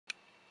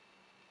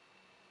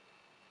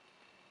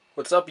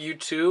What's up,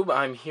 YouTube?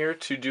 I'm here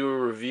to do a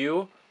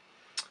review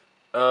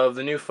of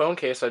the new phone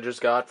case I just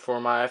got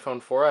for my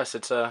iPhone 4S.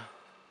 It's a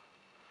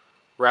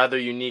rather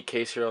unique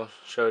case here. I'll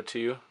show it to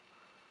you.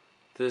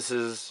 This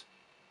is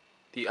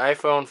the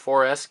iPhone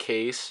 4S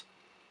case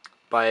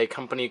by a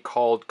company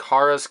called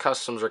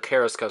Kustoms or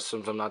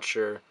Kustoms. I'm not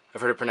sure.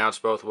 I've heard it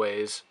pronounced both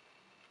ways.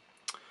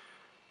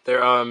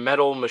 They're a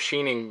metal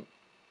machining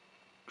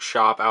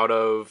shop out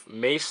of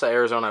Mesa,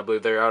 Arizona, I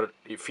believe. They're out of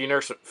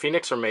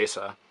Phoenix or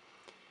Mesa.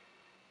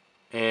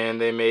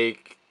 And they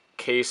make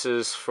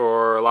cases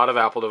for a lot of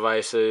Apple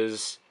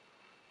devices.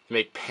 They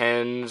make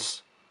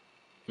pens.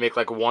 They make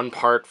like one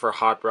part for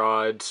hot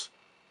rods.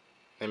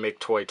 They make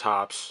toy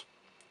tops.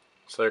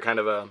 So they're kind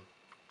of a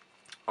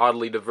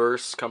oddly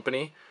diverse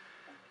company.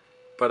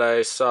 But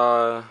I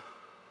saw a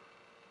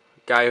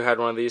guy who had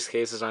one of these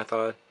cases and I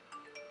thought,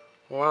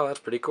 wow, that's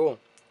pretty cool.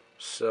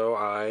 So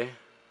I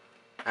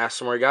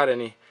asked him where he got it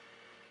and he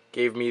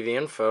gave me the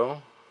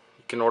info.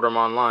 You can order them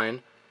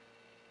online.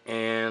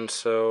 And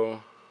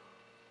so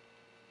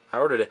I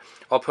ordered it.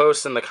 I'll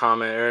post in the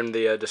comment or in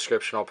the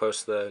description. I'll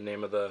post the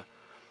name of the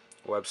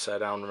website.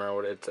 I don't remember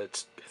what it's. I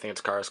think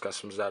it's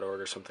carscustoms.org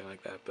or something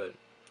like that. But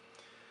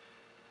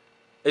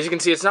as you can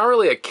see, it's not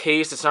really a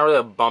case. It's not really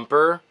a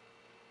bumper.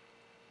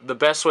 The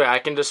best way I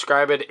can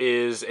describe it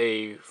is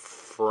a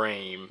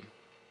frame.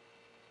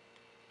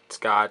 It's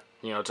got,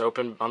 it's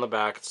open on the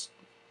back. It's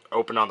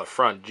open on the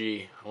front.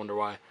 Gee, I wonder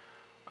why.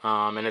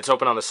 And it's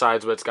open on the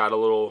sides, but it's got a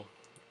little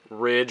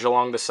ridge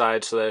along the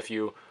side so that if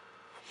you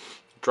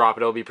drop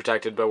it, it'll be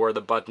protected. But where the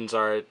buttons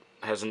are, it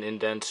has an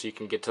indent so you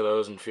can get to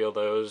those and feel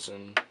those.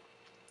 And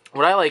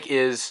what I like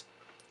is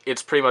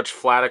it's pretty much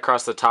flat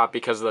across the top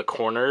because the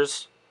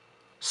corners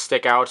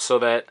stick out so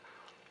that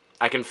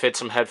I can fit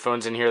some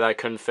headphones in here that I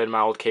couldn't fit in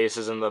my old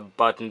cases, and the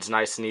button's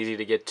nice and easy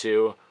to get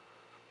to.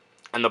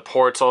 And the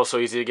port's also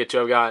easy to get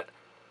to.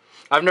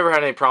 I've never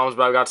had any problems,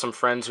 but I've got some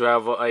friends who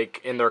have,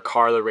 like, in their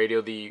car, the radio,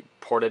 the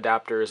port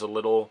adapter is a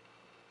little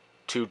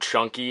too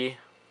chunky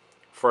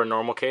for a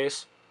normal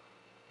case.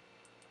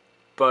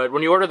 But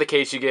when you order the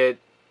case,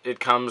 it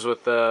comes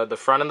with the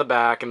front and the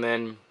back, and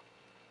then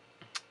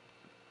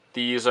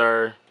these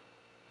are,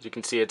 as you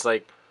can see, it's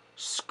like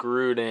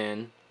screwed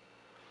in,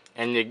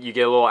 and you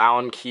get a little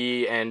Allen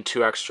key and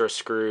 2 extra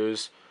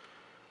screws.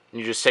 And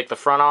you just take the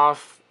front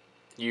off,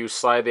 you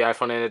slide the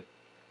iPhone in it,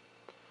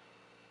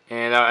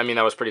 and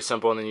that was pretty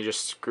simple, and then you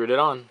just screwed it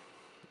on,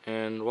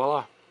 and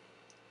voila.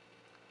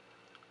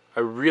 I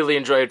really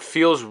enjoy it. It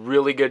feels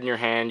really good in your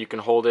hand. You can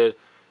hold it.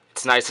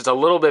 It's nice. It's a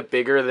little bit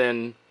bigger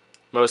than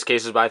most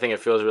cases, but I think it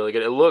feels really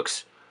good. It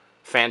looks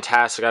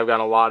fantastic. I've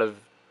gotten a lot of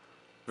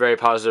very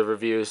positive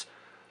reviews,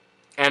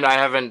 and I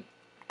haven't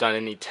done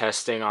any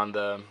testing on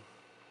the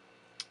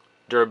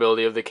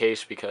durability of the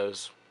case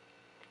because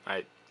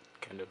I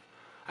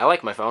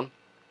like my phone,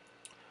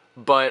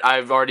 but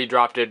I've already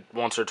dropped it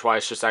once or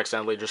twice just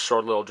accidentally, just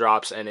short little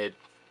drops, and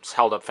it's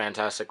held up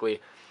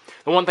fantastically.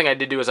 The one thing I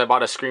did do is I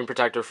bought a screen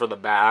protector for the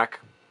back.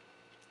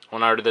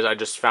 When I ordered this, I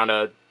just found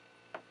a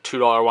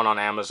 $2 one on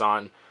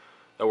Amazon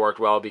that worked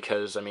well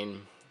because,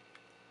 on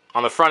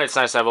the front it's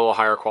nice to have a little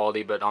higher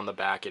quality, but on the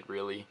back it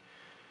really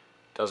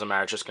doesn't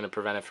matter. It's just going to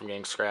prevent it from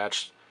getting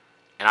scratched.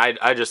 And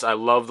I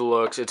love the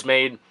looks. It's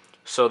made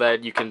so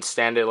that you can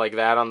stand it like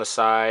that on the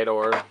side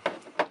or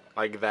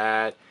like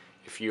that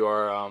if you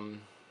are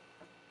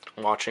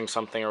watching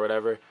something or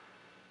whatever.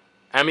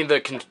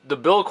 The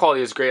build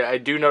quality is great. I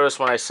do notice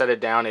when I set it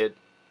down, it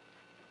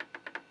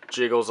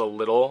jiggles a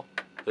little,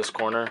 this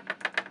corner,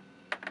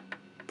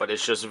 but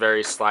it's just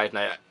very slight,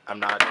 and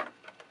I'm not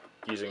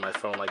using my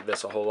phone like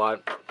this a whole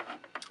lot.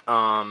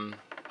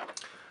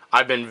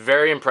 I've been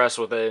very impressed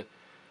with it.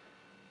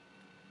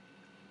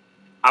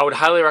 I would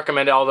highly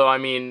recommend it, although,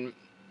 it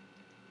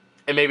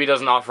maybe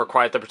doesn't offer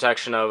quite the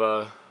protection of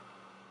a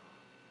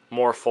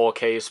more full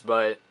case,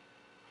 but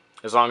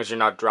as long as you're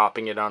not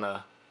dropping it on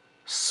a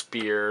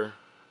spear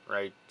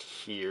right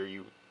here,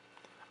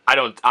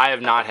 I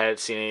have not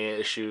seen any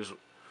issues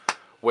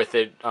with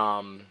it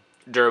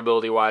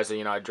durability wise.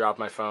 I dropped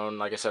my phone,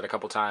 like I said, a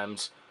couple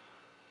times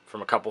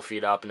from a couple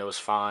feet up and it was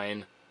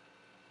fine,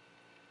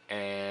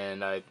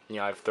 and I've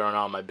thrown it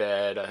on my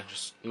bed,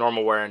 just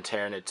normal wear and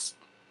tear, and it's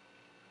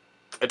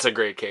a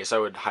great case. I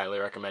would highly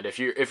recommend it.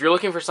 If you're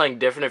looking for something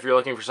different, if you're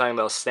looking for something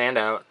that'll stand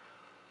out,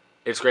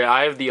 it's great.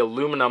 I have the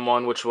aluminum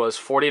one, which was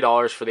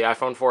 $40 for the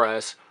iPhone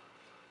 4S.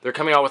 They're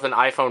coming out with an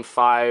iPhone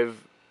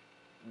 5.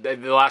 The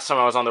last time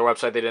I was on their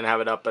website, they didn't have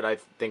it up, but I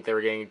think they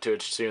were getting to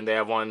it soon. They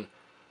have one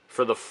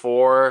for the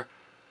 4.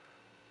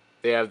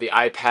 They have the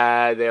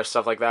iPad. They have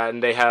stuff like that.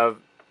 And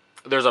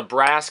there's a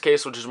brass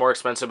case, which is more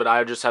expensive, but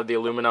I just have the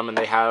aluminum, and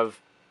I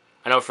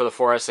know for the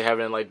 4S, they have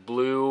it in like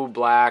blue,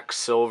 black,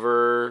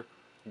 silver,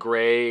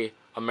 gray,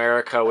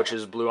 America, which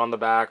is blue on the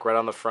back, red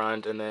on the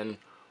front, and then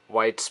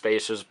white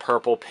spaces,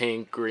 purple,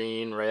 pink,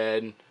 green,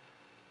 red.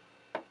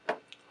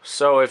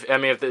 So if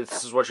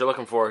this is what you're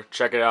looking for,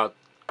 check it out.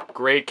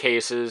 Great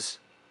cases.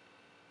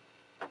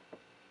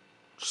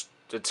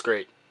 It's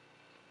great.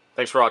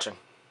 Thanks for watching.